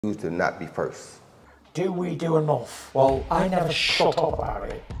to not be first. Do we do enough? Well, I never shut up about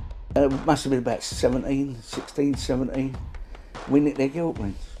it. It must have been about 16, 17. We nicked their guilt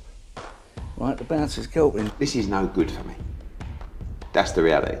rings. Right, the bouncer's guilt ring. This is no good for me. That's the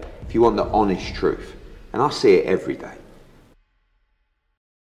reality. If you want the honest truth, and I see it every day.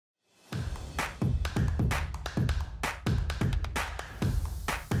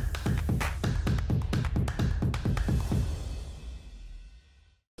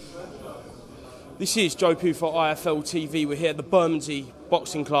 This is Joe Pugh for IFL TV. We're here at the Bermondsey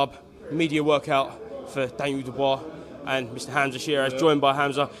Boxing Club media workout for Daniel Dubois and Mr. Hamzah Sheeraz, joined by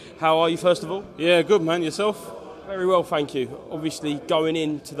Hamzah. How are you, first of all? Yeah, good, man. Yourself? Very well, thank you. Obviously, going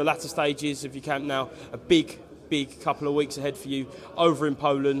into the latter stages of your camp now, a big couple of weeks ahead for you over in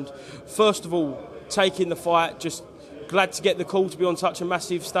Poland. First of all, taking the fight, just glad to get the call to be on such a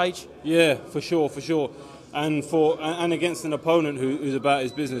massive stage? Yeah, for sure. And against an opponent who's about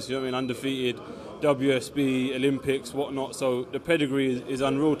his business, you know what I mean, undefeated, WSB, Olympics, whatnot. So the pedigree is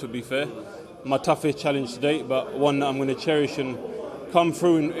unreal, to be fair. My toughest challenge to date, but one that I'm going to cherish and come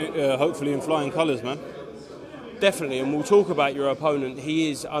through, hopefully in flying colours, man. Definitely, and we'll talk about your opponent. He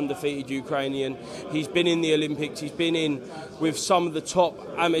is undefeated Ukrainian. He's been in the Olympics. He's been in with some of the top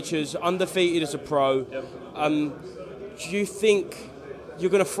amateurs, undefeated as a pro. Do you think you're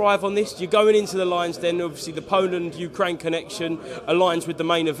going to thrive on this? You're going into the Lions Den. Obviously, the Poland-Ukraine connection aligns with the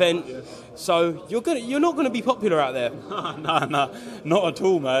main event. So you're not going to be popular out there. No, not at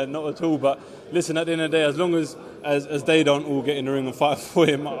all, man. Not at all. But listen, at the end of the day, as long as they don't all get in the ring and fight for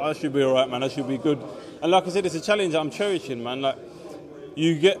him, I should be all right, man. I should be good. And like I said, it's a challenge I'm cherishing, man. Like,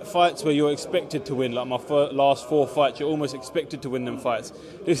 you get fights where you're expected to win. Like my last 4 fights, you're almost expected to win them fights.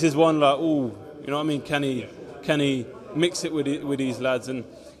 This is one like, ooh, you know what I mean? Can he mix it with these lads? And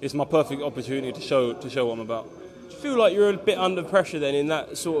it's my perfect opportunity to show what I'm about. Do you feel like you're a bit under pressure then in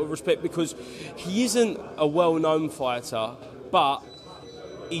that sort of respect, because he isn't a well-known fighter, but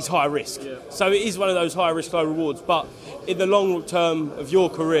he's high risk. Yeah. So it is one of those high risk, low rewards. But in the long term of your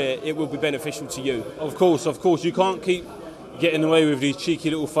career, it will be beneficial to you. Of course. You can't keep getting away with these cheeky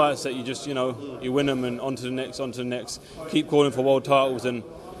little fights that you just, you win them and on to the next. Keep calling for world titles and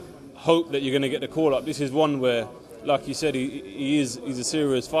hope that you're going to get the call up. This is one where, like you said, he's a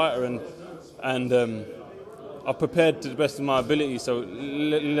serious fighter, and I've prepared to the best of my ability. So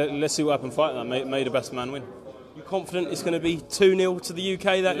let's see what happens. Fight that. May the best man win. You're confident it's going to be 2-0 to the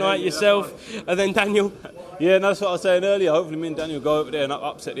UK that night yourself, and then Daniel? Yeah, that's what I was saying earlier. Hopefully me and Daniel go over there and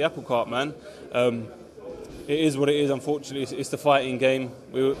upset the apple cart, man. It is what it is, unfortunately. It's the fighting game.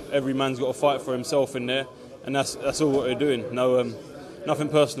 Every man's got to fight for himself in there, and that's all what we're doing. No, nothing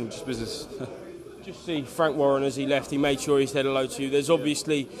personal, just business. Just see Frank Warren as he left. He made sure he said hello to you. There's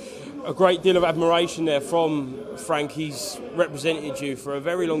obviously a great deal of admiration there from Frank. He's represented you for a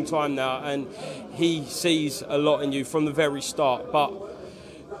very long time now, and he sees a lot in you from the very start. But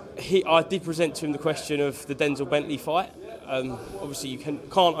I did present to him the question of the Denzel Bentley fight. Obviously, you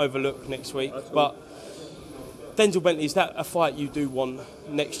can't overlook next week, but Denzel Bentley, is that a fight you do want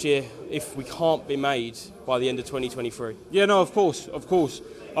next year if we can't be made by the end of 2023? Yeah, no, of course.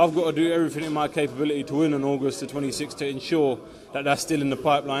 I've got to do everything in my capability to win on August the 26th to ensure that that's still in the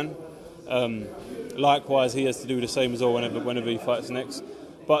pipeline. Likewise, he has to do the same as well whenever he fights next.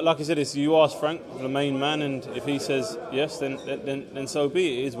 But like I said, you ask Frank, the main man, and if he says yes, then so be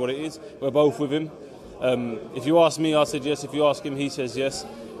it. It is what it is. We're both with him. If you ask me, I said yes. If you ask him, he says yes.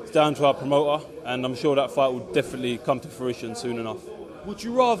 It's down to our promoter, and I'm sure that fight will definitely come to fruition soon enough. Would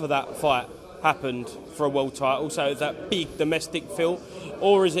you rather that fight happened for a world title, so that big domestic feel,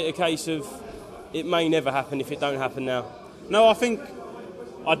 or is it a case of it may never happen if it don't happen now? No,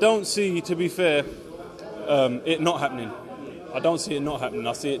 I don't see, to be fair, it not happening. I don't see it not happening.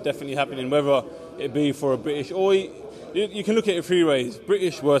 I see it definitely happening, whether it be for a British, or you can look at it 3 ways.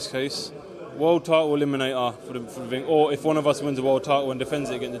 British, worst case, world title eliminator for the thing, or if one of us wins a world title and defends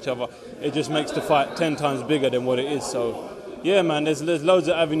it against each other, it just makes the fight 10 times bigger than what it is. So yeah, man, there's loads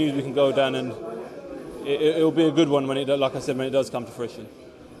of avenues we can go down, and it'll be a good one when it does come to fruition.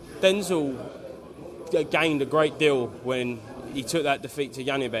 Denzel gained a great deal when he took that defeat to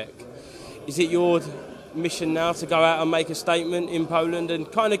Janibek. Is it your mission now to go out and make a statement in Poland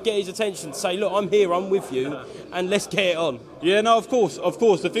and kind of get his attention, say, look, I'm here, I'm with you, and let's get it on? Yeah, no, of course.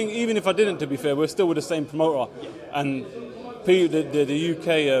 The thing, even if I didn't, to be fair, we're still with the same promoter, and the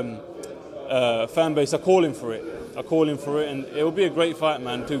UK fan base are calling for it. And it will be a great fight,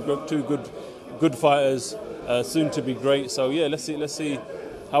 man. Two good fighters, soon to be great. So yeah, let's see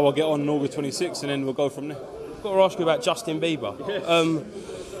how I get on August 26th, and then we'll go from there. I've got to ask you about Justin Bieber. Yes.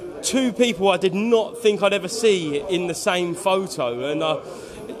 2 people I did not think I'd ever see in the same photo, and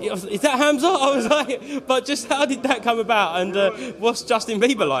Is that Hamzah? I was like, but just how did that come about? And what's Justin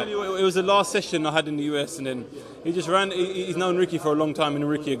Bieber like? It was the last session I had in the US, and then he just ran. He's known Ricky for a long time, and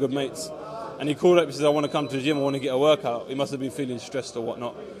Ricky are good mates. And he called up and said, I want to come to the gym, I want to get a workout. He must have been feeling stressed or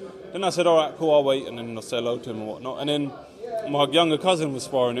whatnot. Then I said, all right, cool, I'll wait, and then I'll say hello to him and whatnot. And then my younger cousin was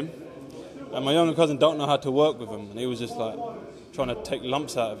sparring him, and my younger cousin don't know how to work with him, and he was just like trying to take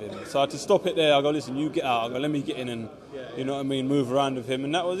lumps out of him. So I had to stop it there. I go, listen, you get out. I go, let me get in and, you know what I mean, move around with him.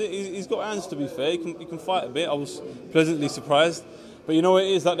 And that was it. He's got hands, to be fair. He can fight a bit. I was pleasantly surprised. But you know what it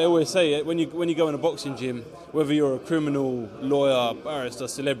is, like they always say, it when you go in a boxing gym, whether you're a criminal, lawyer, barrister,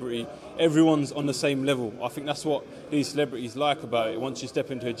 celebrity, everyone's on the same level. I think that's what these celebrities like about it. Once you step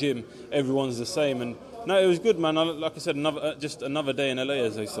into a gym, everyone's the same. And no, it was good, man. Like I said, just another day in LA,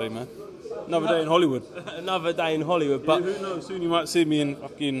 as they say, man. Another day in Hollywood. Another day in Hollywood, but who knows? Soon you might see me in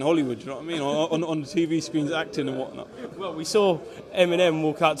fucking Hollywood. You know what I mean? On the TV screens, acting and whatnot. well, we saw Eminem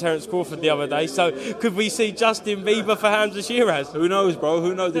walk out Terence Crawford the other day. So could we see Justin Bieber for Hamzah Sheeraz? Who knows, bro?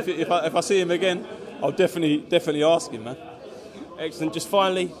 Who knows? If I see him again, I'll definitely ask him, man. Excellent. Just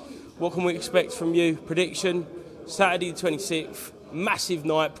finally, what can we expect from you? Prediction: Saturday the 26th, massive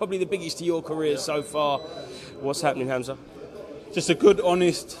night, probably the biggest of your career so far. What's happening, Hamzah? Just a good,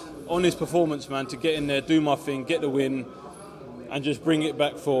 honest performance, man, to get in there, do my thing, get the win, and just bring it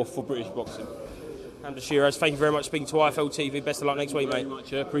back for British boxing. Hamzah Sheeraz, thank you very much for speaking to IFL TV. Best of luck next week, mate. Thank you very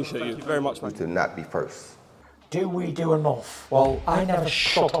much, yeah. Appreciate you. Thank you very much, mate. To not be first. Do we do enough? Well, I never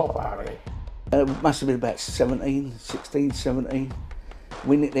shut up about it. It must have been about 16, 17.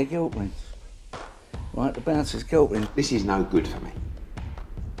 We nicked their guilt rings. Right, the bouncer's guilt ring. This is no good for me.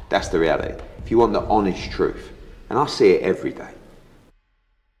 That's the reality. If you want the honest truth, and I see it every day,